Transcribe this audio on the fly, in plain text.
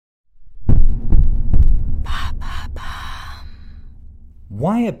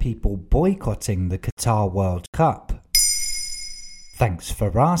Why are people boycotting the Qatar World Cup? Thanks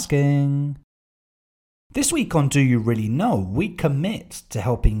for asking. This week on Do You Really Know, we commit to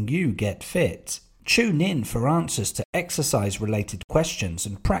helping you get fit. Tune in for answers to exercise-related questions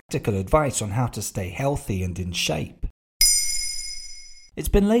and practical advice on how to stay healthy and in shape. It's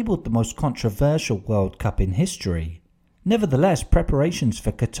been labelled the most controversial World Cup in history. Nevertheless, preparations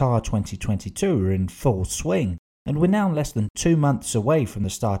for Qatar 2022 are in full swing, and we're now less than 2 months away from the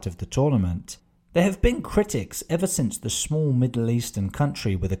start of the tournament. There have been critics ever since the small Middle Eastern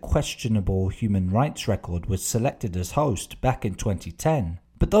country with a questionable human rights record was selected as host back in 2010.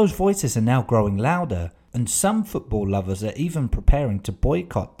 But those voices are now growing louder, and some football lovers are even preparing to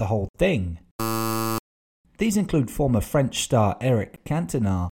boycott the whole thing. These include former French star Eric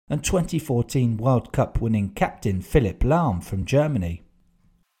Cantona and 2014 World Cup winning captain Philipp Lahm from Germany.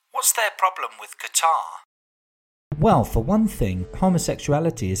 What's their problem with Qatar? Well, for one thing,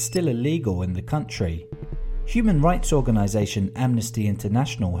 homosexuality is still illegal in the country. Human rights organisation Amnesty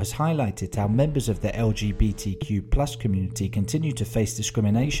International has highlighted how members of the LGBTQ+ community continue to face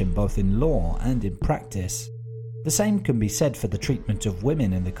discrimination both in law and in practice. The same can be said for the treatment of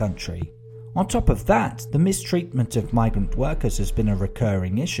women in the country. On top of that, the mistreatment of migrant workers has been a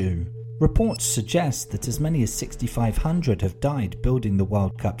recurring issue. Reports suggest that as many as 6,500 have died building the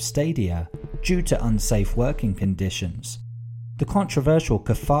World Cup stadia due to unsafe working conditions. The controversial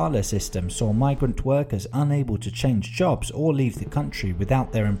kafala system saw migrant workers unable to change jobs or leave the country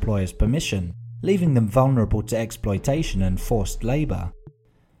without their employer's permission, leaving them vulnerable to exploitation and forced labour.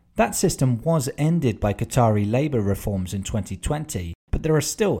 That system was ended by Qatari labour reforms in 2020, but there are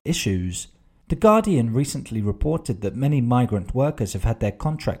still issues. The Guardian recently reported that many migrant workers have had their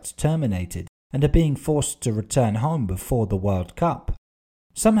contracts terminated and are being forced to return home before the World Cup.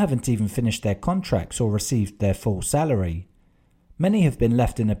 Some haven't even finished their contracts or received their full salary. Many have been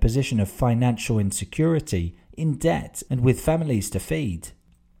left in a position of financial insecurity, in debt, and with families to feed.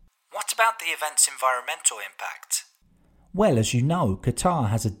 What about the event's environmental impact? Well, as you know, Qatar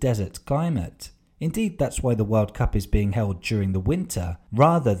has a desert climate. Indeed, that's why the World Cup is being held during the winter,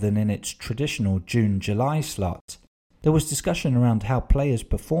 rather than in its traditional June-July slot. There was discussion around how players'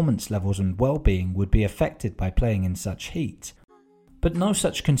 performance levels and well-being would be affected by playing in such heat. But no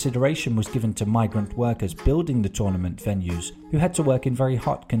such consideration was given to migrant workers building the tournament venues, who had to work in very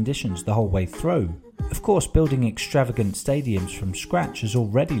hot conditions the whole way through. Of course, building extravagant stadiums from scratch has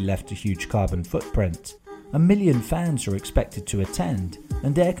already left a huge carbon footprint. 1 million fans are expected to attend,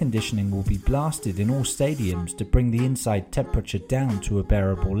 and air conditioning will be blasted in all stadiums to bring the inside temperature down to a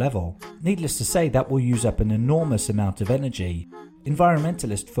bearable level. Needless to say, that will use up an enormous amount of energy.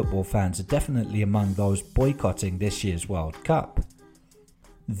 Environmentalist football fans are definitely among those boycotting this year's World Cup.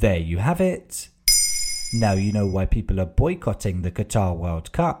 There you have it. Now you know why people are boycotting the Qatar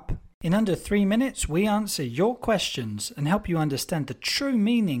World Cup. In under 3 minutes, we answer your questions and help you understand the true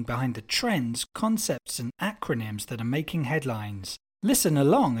meaning behind the trends, concepts and acronyms that are making headlines. Listen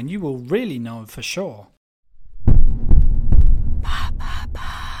along and you will really know for sure.